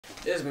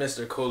It's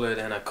Mr. Cooler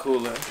than a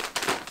cooler.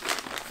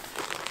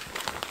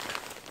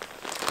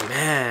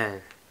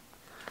 Man,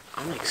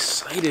 I'm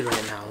excited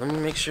right now. Let me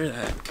make sure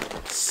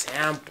that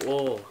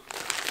sample.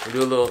 We'll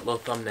do a little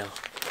thumbnail.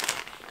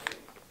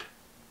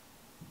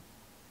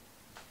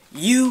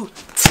 You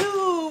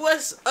too.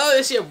 What's up?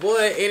 It's your boy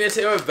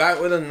Andy. We're back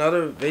with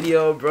another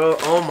video, bro.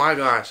 Oh my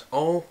gosh.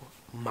 Oh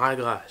my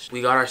gosh.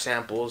 We got our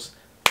samples.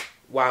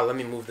 Wow, let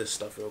me move this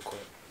stuff real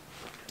quick.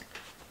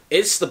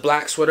 It's the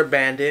Black Sweater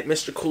Bandit,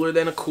 Mr. Cooler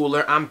than a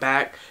cooler. I'm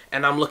back,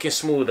 and I'm looking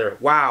smoother.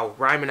 Wow,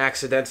 rhyming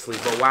accidentally,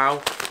 but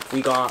wow,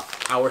 we got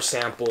our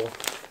sample.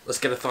 Let's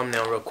get a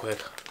thumbnail real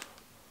quick.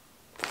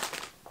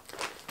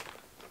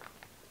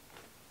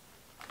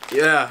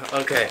 Yeah,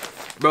 okay.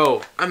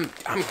 Bro, I'm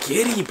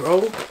giddy,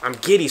 bro. I'm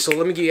giddy. So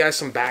let me give you guys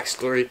some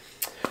backstory.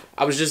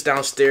 I was just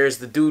downstairs.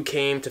 The dude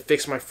came to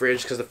fix my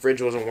fridge because the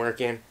fridge wasn't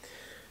working.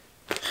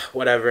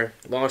 Whatever.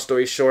 Long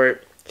story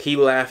short, he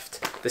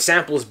left. The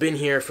sample's been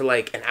here for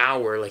like an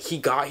hour. Like, he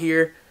got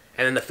here,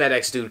 and then the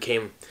FedEx dude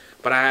came.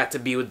 But I had to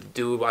be with the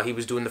dude while he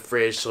was doing the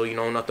fridge, so, you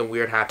know, nothing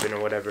weird happened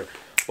or whatever.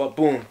 But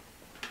boom.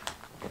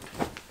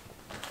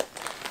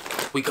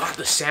 We got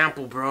the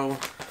sample, bro. I'm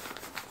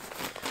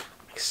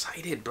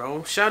excited,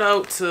 bro. Shout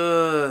out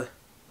to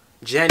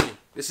Jenny.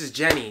 This is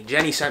Jenny.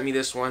 Jenny sent me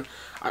this one.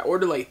 I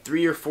ordered like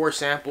 3 or 4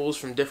 samples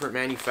from different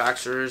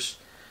manufacturers.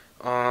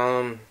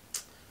 Bro,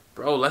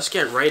 let's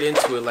get right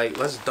into it. Like,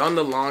 let's done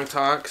the long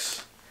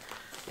talks.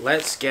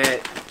 Let's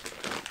get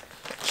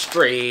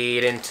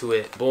straight into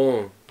it.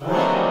 Boom.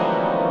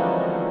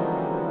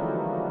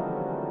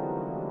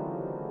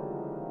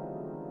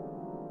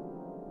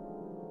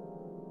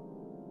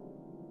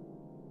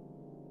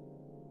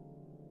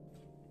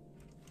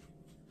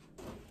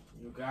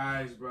 You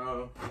guys,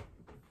 bro.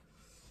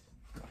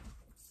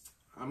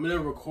 I'm gonna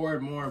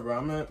record more,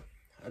 bro.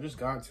 I just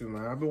got to,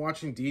 man. I've been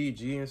watching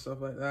DDG and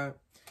stuff like that.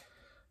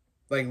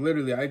 Like,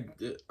 literally,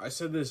 I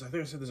said this, I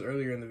think I said this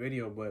earlier in the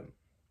video, but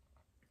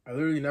I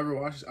literally never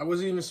watched, I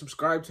wasn't even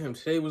subscribed to him.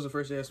 Today was the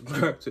first day I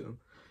subscribed to him.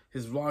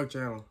 His vlog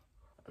channel.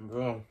 And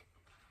bro,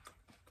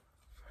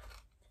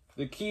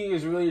 the key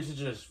is really to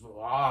just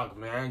vlog,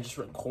 man. Just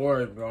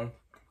record, bro.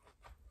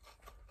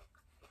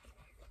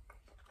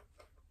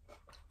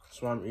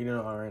 That's what I'm eating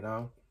on right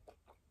now.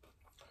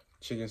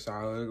 Chicken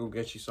salad, go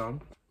get you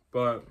some.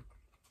 But,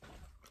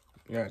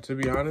 yeah, to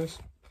be honest,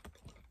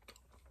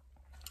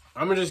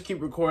 I'm gonna just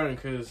keep recording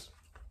because,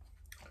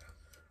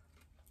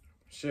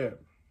 shit.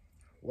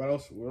 What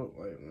else?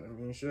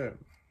 Shit.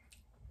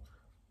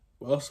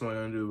 What else am I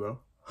gonna do,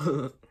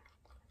 bro?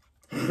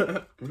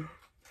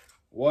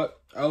 What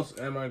else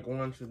am I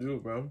going to do,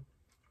 bro?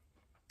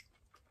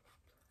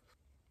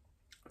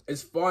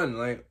 It's fun,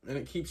 like, and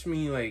it keeps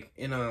me like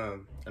in a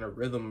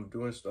rhythm of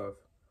doing stuff.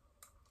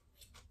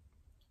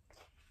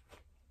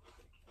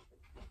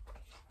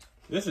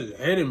 This is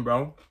hidden,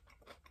 bro.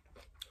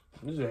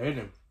 This is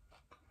hidden.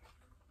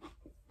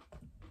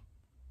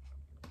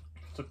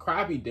 It's a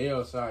crappy day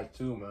outside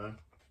too, man.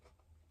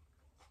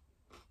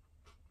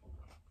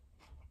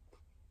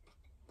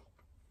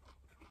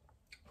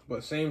 But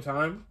at the same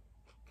time,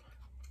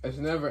 it's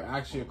never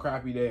actually a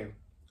crappy day.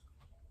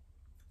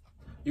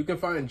 You can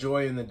find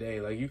joy in the day.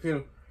 Like, you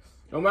can,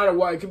 no matter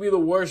what, it could be the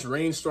worst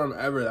rainstorm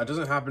ever. That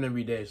doesn't happen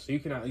every day. So you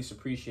can at least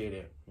appreciate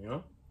it, you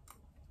know?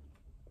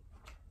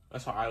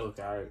 That's how I look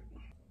at it.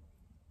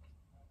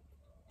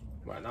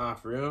 But nah,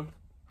 for real,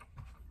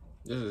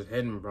 this is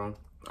hidden, bro.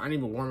 I didn't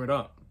even warm it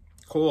up.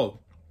 Cold.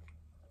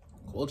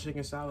 Cold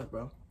chicken salad,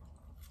 bro.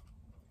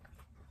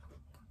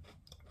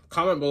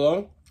 Comment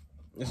below.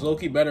 It's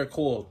low-key better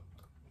cold.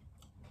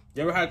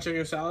 You ever had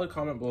chicken salad?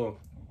 Comment below.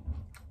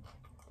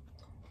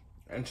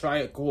 And try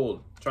it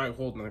cold. Try it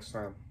cold next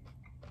time.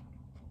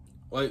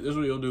 Like, this is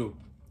what you'll do.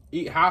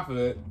 Eat half of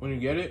it when you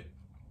get it.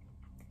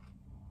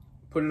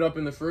 Put it up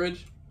in the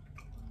fridge.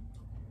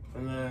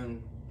 And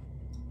then,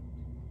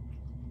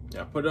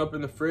 yeah, put it up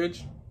in the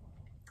fridge.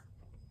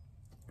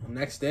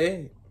 Next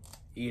day,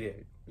 eat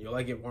it. You'll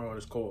like it more when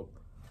it's cold.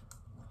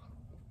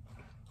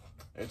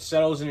 It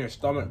settles in your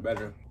stomach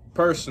better.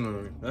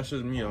 Personally, that's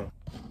just me, though.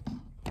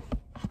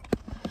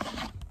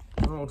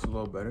 Oh, it looks a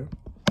little better.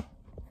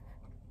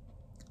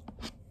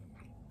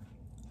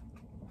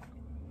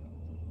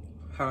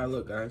 How I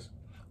look, guys?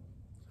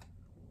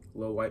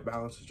 Low white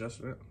balance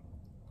adjustment.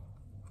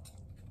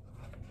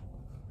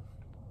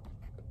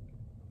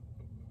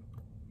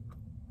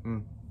 Yeah,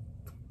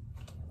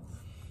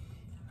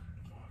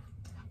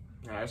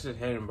 that's just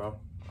hidden, bro.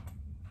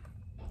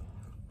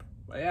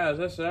 But yeah, as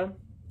I said,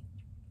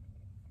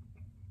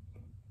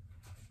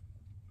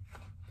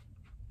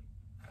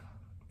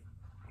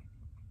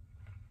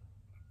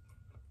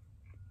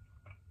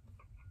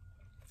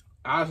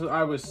 as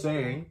I was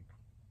saying,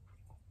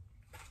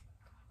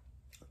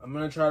 I'm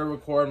gonna try to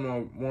record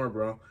more,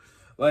 bro.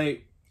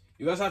 Like,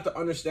 you guys have to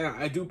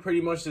understand, I do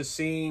pretty much the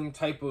same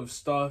type of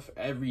stuff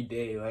every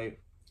day.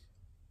 Like,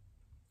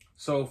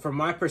 so from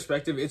my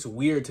perspective, it's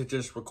weird to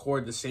just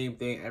record the same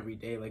thing every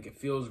day. Like, it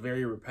feels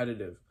very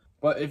repetitive.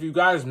 But if you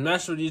guys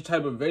mess with these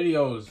type of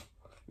videos,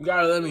 you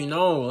gotta let me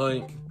know.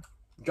 Like,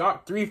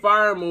 Drop 3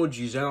 fire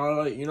emojis and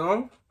I'll, you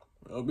know,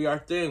 it'll be our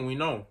thing. We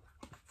know.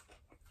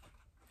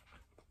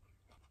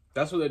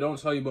 That's what they don't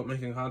tell you about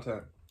making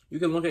content. You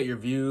can look at your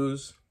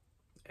views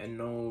and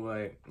know,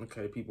 like,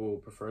 okay, people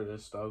prefer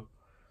this stuff.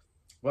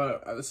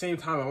 But at the same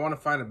time, I want to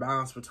find a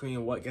balance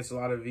between what gets a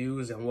lot of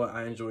views and what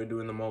I enjoy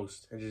doing the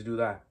most. And just do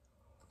that.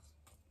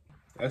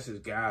 This is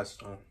gas,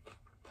 though.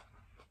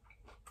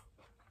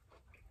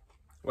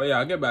 Well, yeah,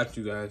 I'll get back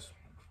to you guys.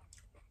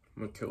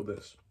 I'm gonna kill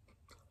this.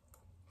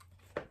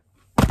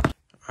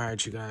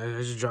 Alright, you guys.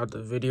 I just dropped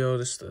the video.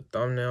 This is the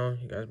thumbnail.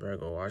 You guys better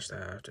go watch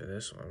that after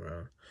this one,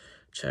 bro.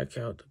 Check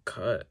out the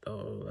cut,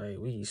 though. Like,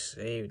 we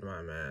saved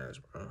my mans,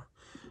 bro.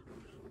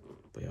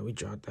 But, yeah, we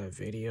dropped that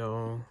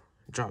video.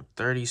 Dropped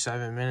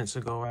 37 minutes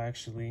ago,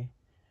 actually.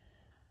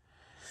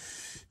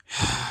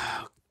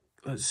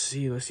 Let's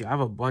see. I have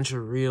a bunch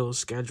of reels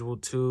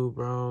scheduled, too,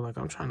 bro. Like,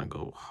 I'm trying to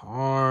go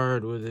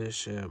hard with this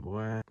shit,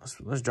 boy.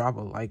 Let's drop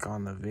a like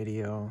on the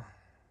video.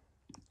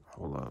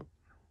 Hold up.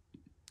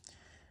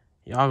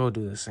 Y'all go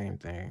do the same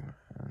thing.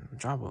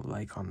 Drop a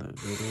like on the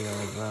video,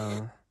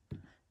 bro.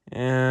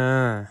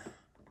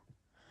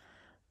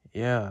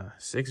 Yeah,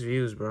 6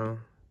 views, bro.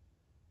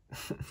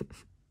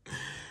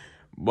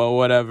 But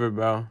whatever,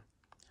 bro.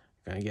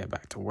 Gonna get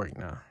back to work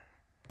now.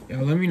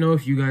 Yo, let me know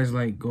if you guys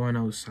like going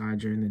outside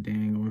during the day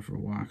and going for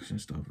walks and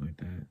stuff like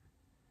that.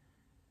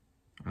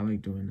 I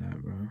like doing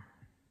that, bro.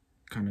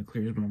 Kind of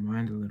clears my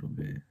mind a little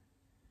bit.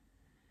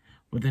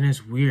 But then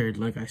it's weird.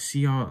 Like, I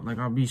see all, like,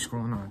 I'll be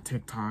scrolling on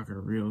TikTok or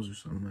Reels or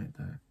something like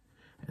that.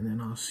 And then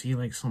I'll see,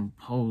 like, some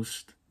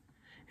post.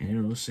 And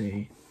it'll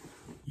say,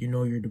 you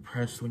know you're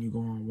depressed when you go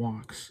on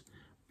walks.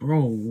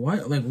 Bro,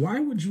 what? Like, why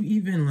would you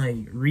even,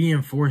 like,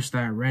 reinforce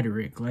that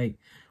rhetoric? Like,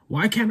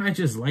 why can't I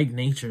just like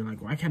nature?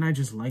 Like, why can't I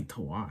just like to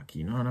walk?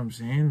 You know what I'm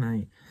saying?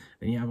 Like,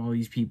 then you have all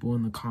these people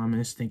in the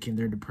comments thinking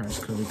they're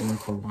depressed because they're going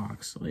for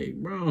walks. Like,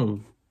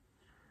 bro,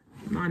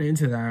 I'm not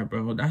into that,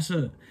 bro. That's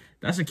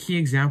a key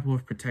example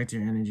of protect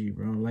your energy,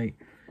 bro. Like,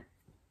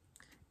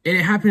 and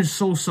it happens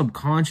so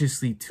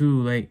subconsciously,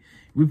 too. Like,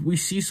 we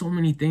see so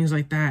many things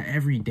like that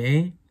every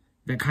day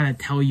that kind of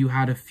tell you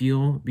how to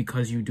feel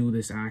because you do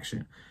this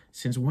action.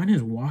 Since when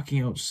is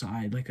walking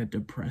outside, like, a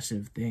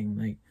depressive thing?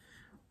 Like,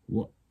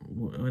 what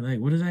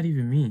does that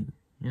even mean?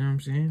 You know what I'm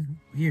saying?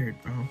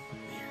 Weird, bro.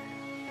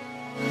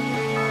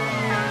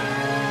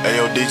 Hey,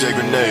 yo, DJ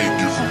Grenade.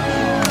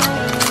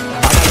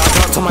 I got locked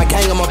up to my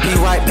gang, I'ma be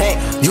right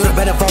back. You the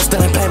better folks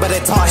still in pain, but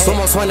they talk.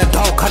 Someone swing the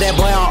dope, cut that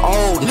boy on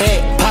old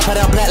neck. Pop it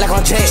out black like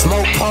on Jet.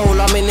 Smoke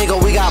pole on me, nigga,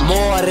 we got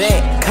more of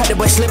that. Cut the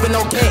boy slipping,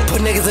 no gate.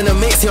 Put niggas in the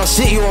mix, your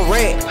shit, you a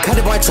red. Cut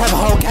the boy trap,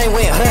 whole gang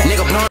went hurt.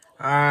 Nigga blown.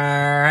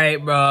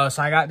 Alright, bro.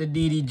 So I got the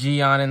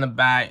DDG on in the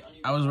back.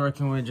 I was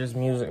working with just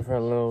music for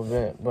a little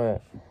bit,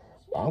 but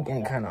I'm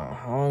getting kind of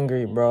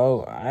hungry,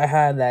 bro. I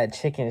had that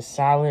chicken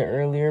salad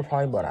earlier,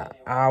 probably about an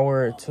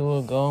hour or two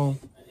ago.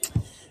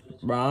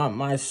 Bro,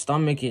 my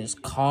stomach is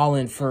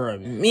calling for a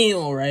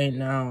meal right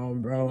now,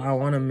 bro. I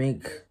want to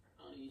make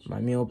my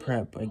meal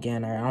prep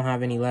again. I don't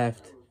have any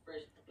left.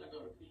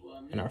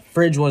 And our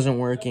fridge wasn't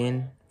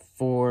working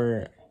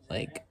for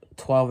like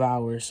 12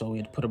 hours, so we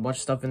had to put a bunch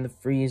of stuff in the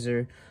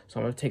freezer. So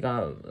I'm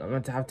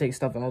gonna have to take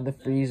stuff out of the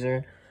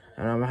freezer,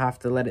 and I'm gonna have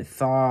to let it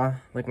thaw,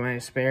 like my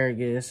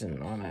asparagus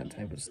and all that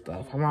type of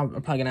stuff. I'm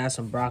probably gonna add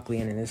some broccoli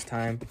in it this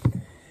time.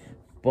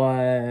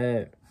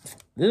 But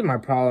this is my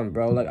problem,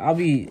 bro. Like, I'll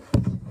be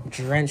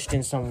drenched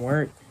in some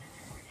work,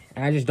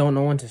 and I just don't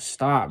know when to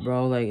stop,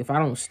 bro. Like, if I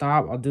don't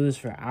stop, I'll do this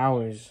for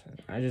hours.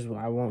 I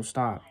won't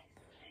stop.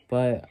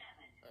 But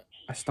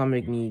my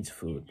stomach needs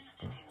food,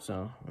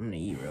 so I'm gonna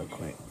eat real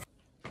quick.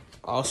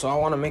 Also, I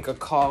want to make a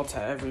call to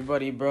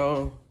everybody,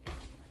 bro.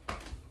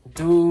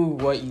 Do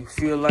what you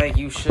feel like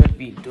you should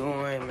be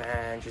doing,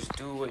 man. Just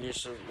do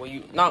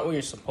not what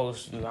you're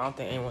supposed to do. I don't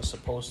think anyone's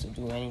supposed to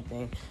do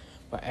anything,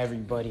 but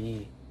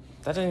everybody.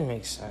 That doesn't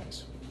make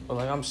sense. But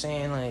like I'm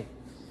saying,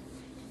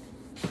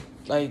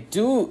 like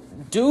do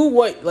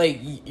what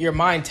like your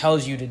mind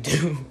tells you to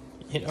do.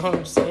 You know what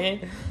I'm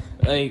saying?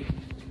 Like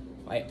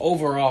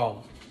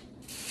overall,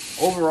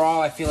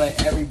 I feel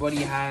like everybody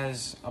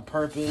has a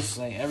purpose.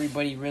 Like,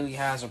 everybody really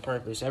has a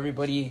purpose.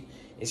 Everybody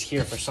is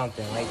here for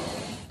something. Like,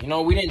 you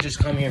know, we didn't just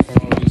come here for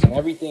no reason.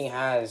 Everything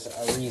has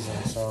a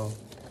reason. So,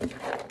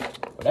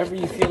 whatever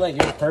you feel like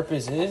your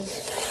purpose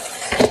is,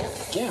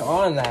 get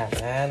on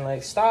that, man.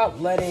 Like, stop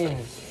letting,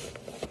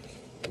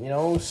 you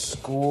know,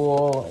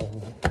 school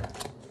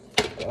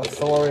and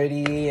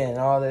authority and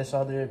all this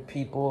other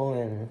people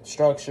and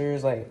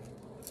structures. Like,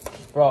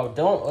 bro,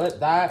 don't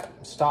let that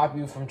stop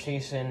you from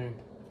chasing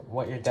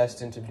what you're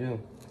destined to do.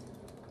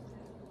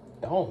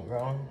 Don't,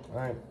 bro.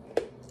 Like,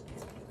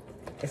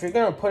 if you're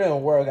gonna put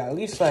in work, at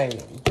least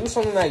like do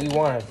something that you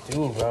want to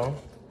do, bro.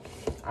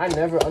 I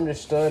never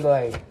understood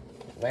like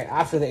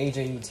after the age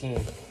of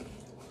 18,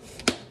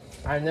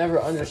 I never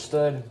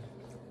understood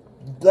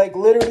like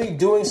literally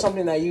doing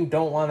something that you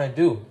don't want to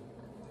do.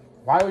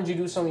 Why would you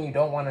do something you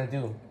don't want to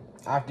do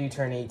after you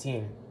turn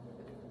 18?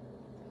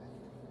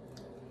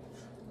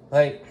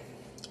 Like,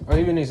 I'll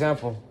give you an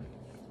example.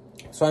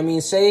 So I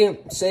mean,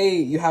 say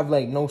you have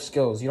like no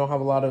skills, you don't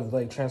have a lot of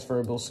like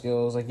transferable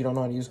skills, like you don't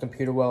know how to use a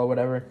computer well or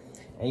whatever,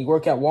 and you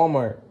work at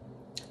Walmart.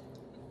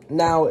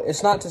 Now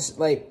it's not to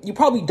like you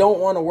probably don't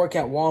want to work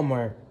at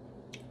Walmart,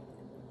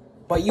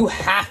 but you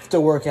have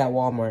to work at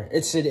Walmart.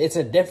 It's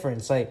a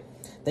difference. Like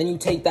then you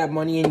take that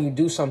money and you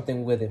do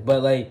something with it,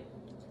 but like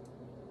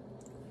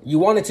you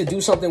wanted to do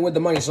something with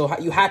the money, so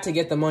you had to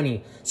get the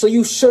money. So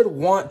you should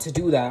want to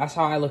do that. That's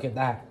how I look at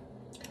that.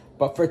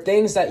 But for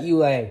things that you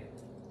like.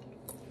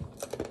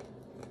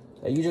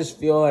 You just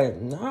feel like,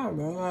 nah,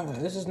 bro,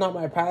 this is not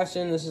my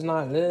passion. This is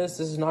not this.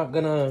 This is not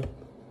going to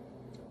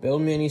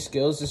build me any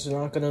skills. This is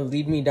not going to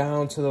lead me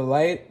down to the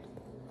light.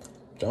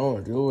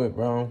 Don't do it,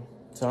 bro.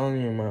 I'm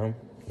telling you, man.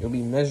 You'll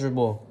be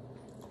miserable.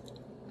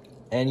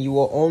 And you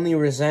will only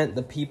resent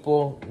the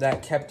people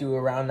that kept you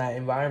around that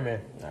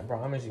environment. I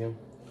promise you.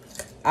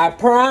 I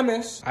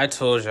promise. I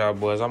told y'all,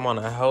 boys, I'm on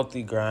a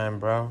healthy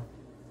grind, bro.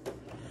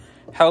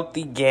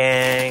 Healthy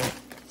gang.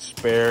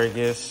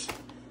 Asparagus.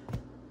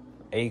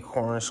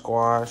 Acorn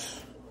squash,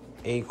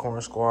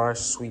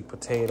 sweet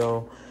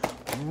potato,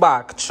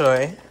 bok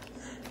choy.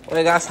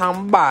 We got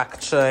some bok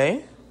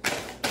choy.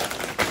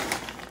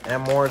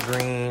 And more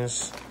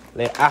greens.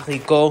 Les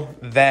haricots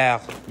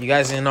verts. You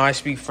guys didn't know I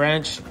speak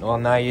French? Well,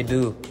 now you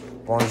do.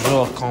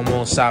 Bonjour,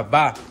 comment ça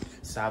va?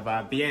 Ça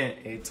va bien,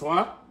 et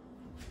toi?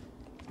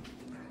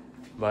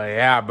 But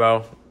yeah,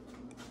 bro.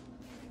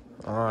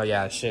 Oh,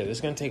 yeah, shit. This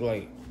is gonna take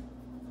like,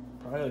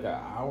 probably like an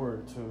hour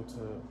or two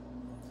to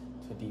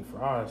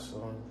defrost,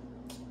 so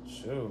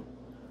shoot,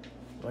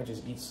 might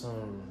just eat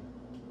some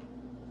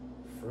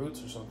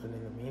fruits or something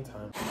in the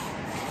meantime.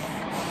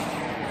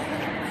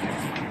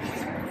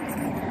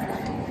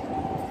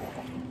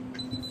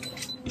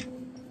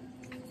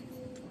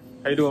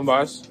 How you doing,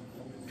 boss?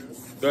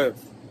 Good.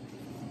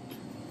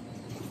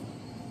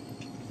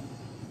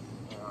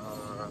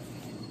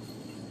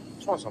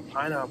 Just want some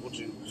pineapple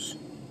juice.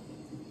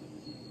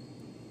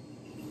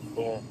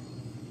 Cool.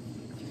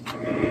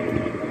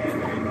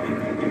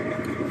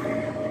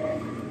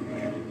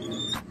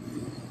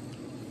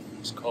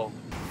 Cold.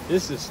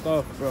 This is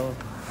stuff, bro.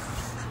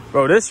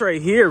 Bro, this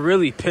right here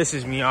really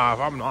pisses me off.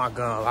 I'm not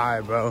gonna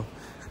lie, bro.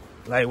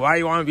 Like, why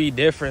you want to be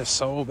different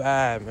so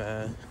bad,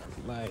 man?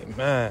 Like,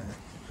 man,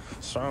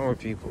 what's wrong with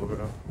people,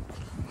 bro?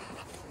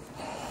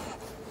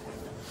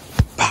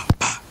 Bah,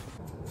 bah.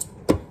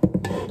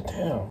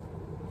 Damn.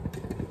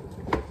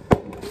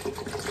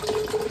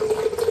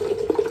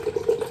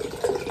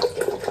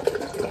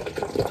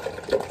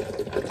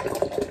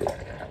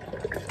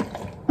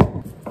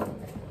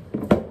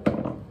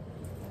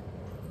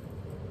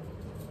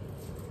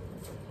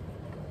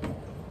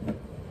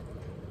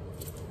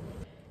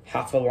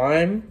 Half a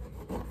lime.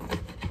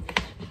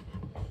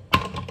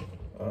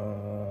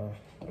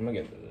 I'm gonna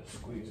get the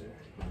squeezer.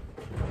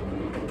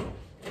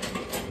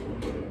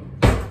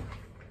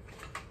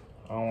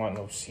 I don't want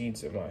no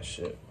seeds in my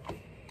shit.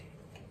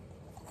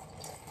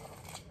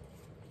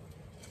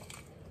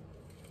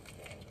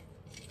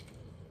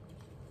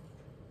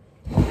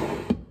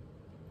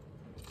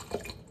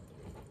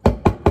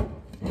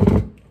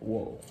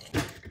 Whoa.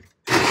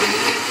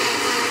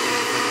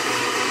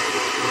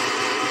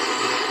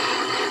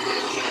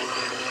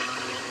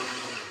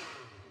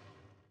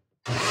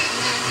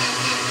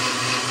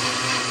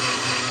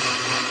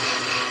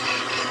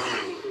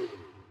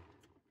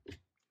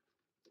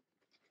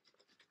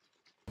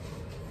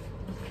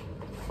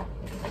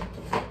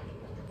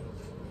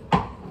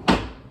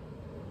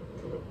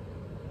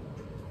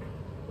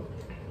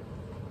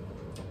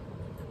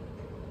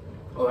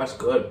 Oh, that's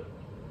good.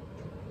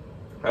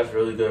 That's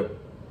really good.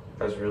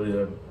 That's really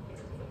good.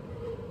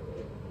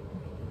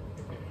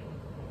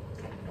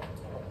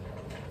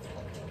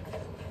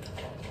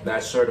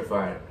 That's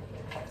certified.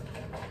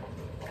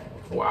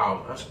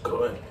 Wow, that's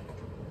good.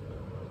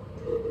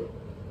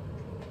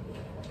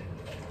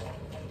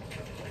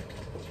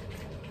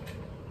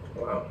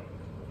 Wow.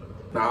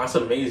 Nah, that's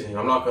amazing.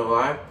 I'm not gonna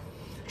lie.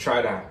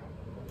 Try that.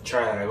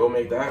 Try that. Go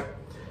make that.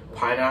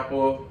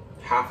 Pineapple,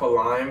 half a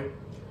lime,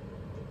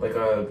 like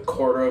a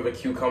quarter of a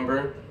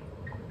cucumber,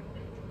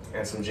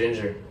 and some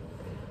ginger.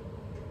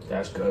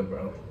 That's good,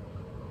 bro.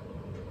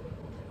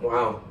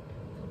 Wow.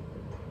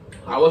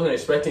 I wasn't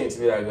expecting it to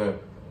be that good.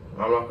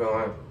 I'm not gonna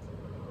lie.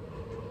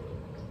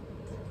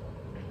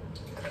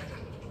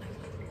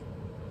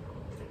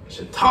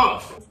 It's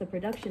tough. It's the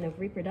production of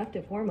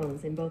reproductive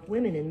hormones in both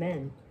women and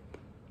men.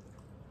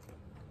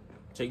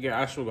 Take your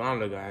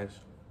ashwagandha, guys.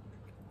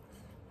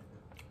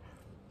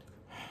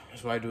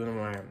 That's what I do in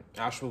my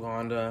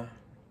ashwagandha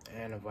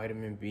and a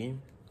vitamin B.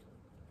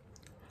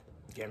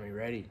 Get me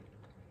ready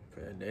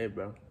for the day,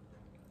 bro.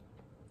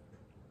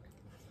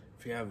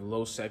 If you have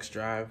low sex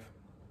drive,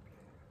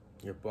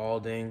 you're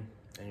balding,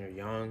 and you're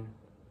young,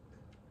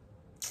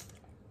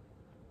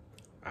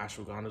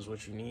 ashwagandha is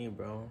what you need,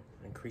 bro.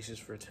 Increases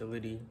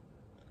fertility,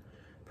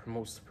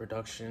 promotes the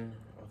production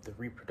of the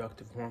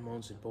reproductive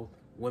hormones in both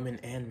women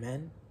and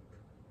men.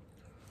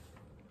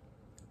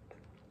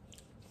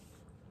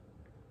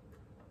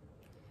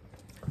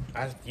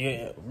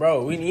 Yeah,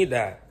 bro, we need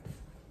that.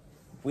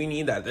 We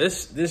need that.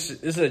 This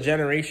is a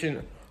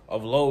generation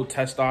of low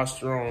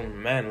testosterone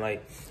men.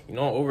 Like, you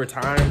know, over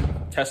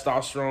time,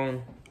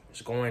 testosterone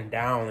is going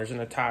down. There's an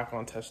attack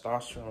on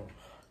testosterone.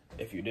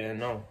 If you didn't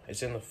know,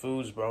 it's in the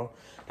foods, bro.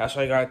 That's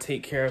why you gotta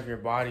take care of your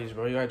bodies,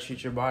 bro. You gotta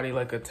treat your body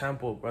like a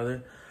temple,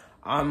 brother.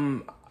 I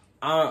was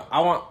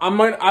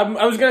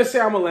gonna say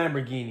I'm a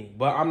Lamborghini,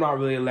 but I'm not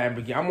really a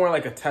Lamborghini. I'm more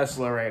like a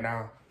Tesla right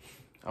now.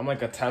 I'm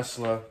like a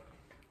Tesla.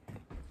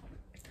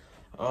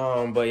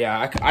 But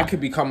yeah, I could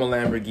become a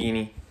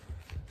Lamborghini.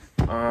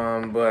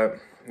 But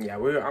yeah,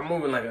 I'm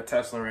moving like a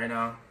Tesla right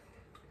now.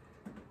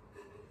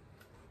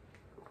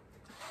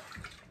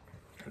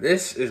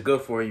 This is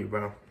good for you,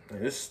 bro.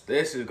 This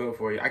is good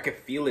for you. I can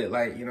feel it,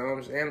 like, you know what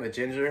I'm saying? The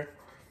ginger,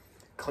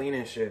 clean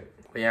and shit.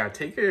 But yeah,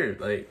 take your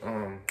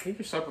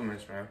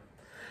supplements, man.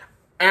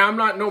 And I'm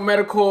not no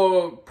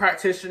medical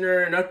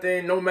practitioner,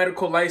 nothing, no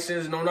medical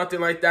license, no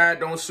nothing like that.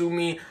 Don't sue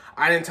me.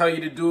 I didn't tell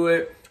you to do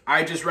it.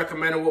 I just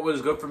recommended what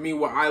was good for me,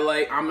 what I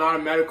like. I'm not a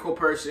medical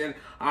person.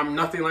 I'm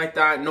nothing like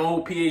that.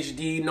 No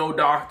PhD, no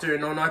doctor,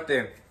 no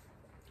nothing.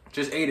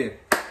 Just ate it.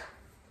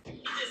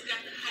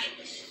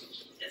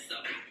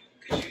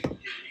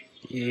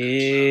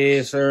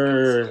 Yes,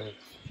 sir.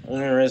 I'm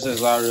gonna rinse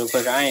this out real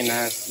quick. I ain't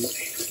nasty.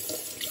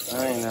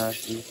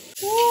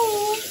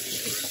 Woo.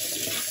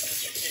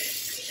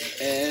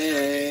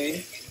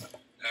 Hey.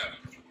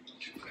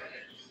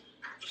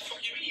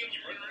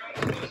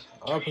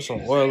 I'll put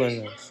some oil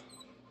in this.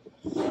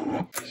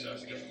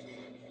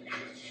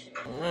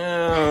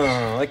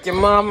 Like your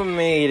mama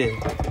made it.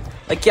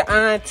 Like your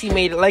auntie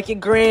made it. Like your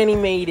granny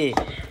made it.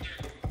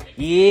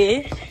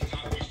 Yeah.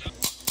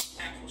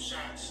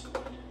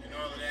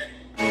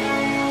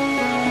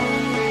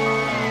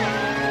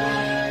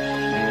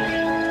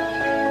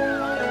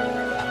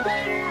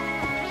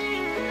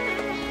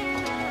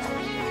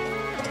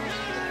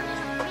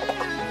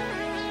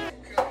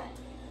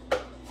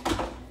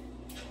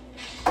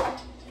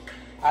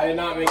 I did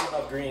not make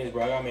enough greens,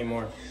 bro. I gotta make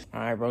more.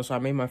 Alright, bro. So I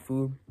made my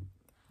food.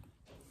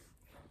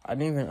 I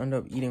didn't even end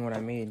up eating what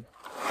I made.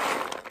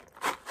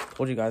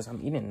 Told you guys,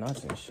 I'm eating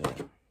nuts and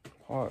shit.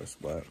 Pause,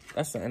 but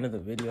that's the end of the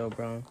video,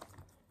 bro.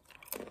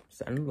 It's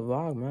the end of the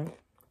vlog, man.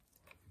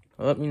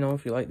 Let me know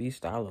if you like these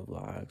style of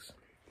vlogs.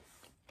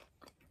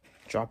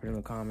 Drop it in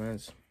the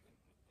comments.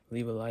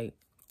 Leave a like.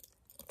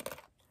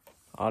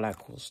 All that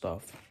cool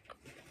stuff.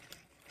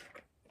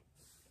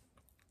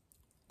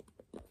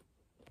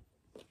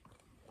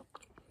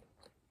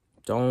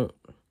 Don't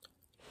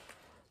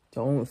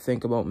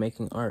think about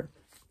making art.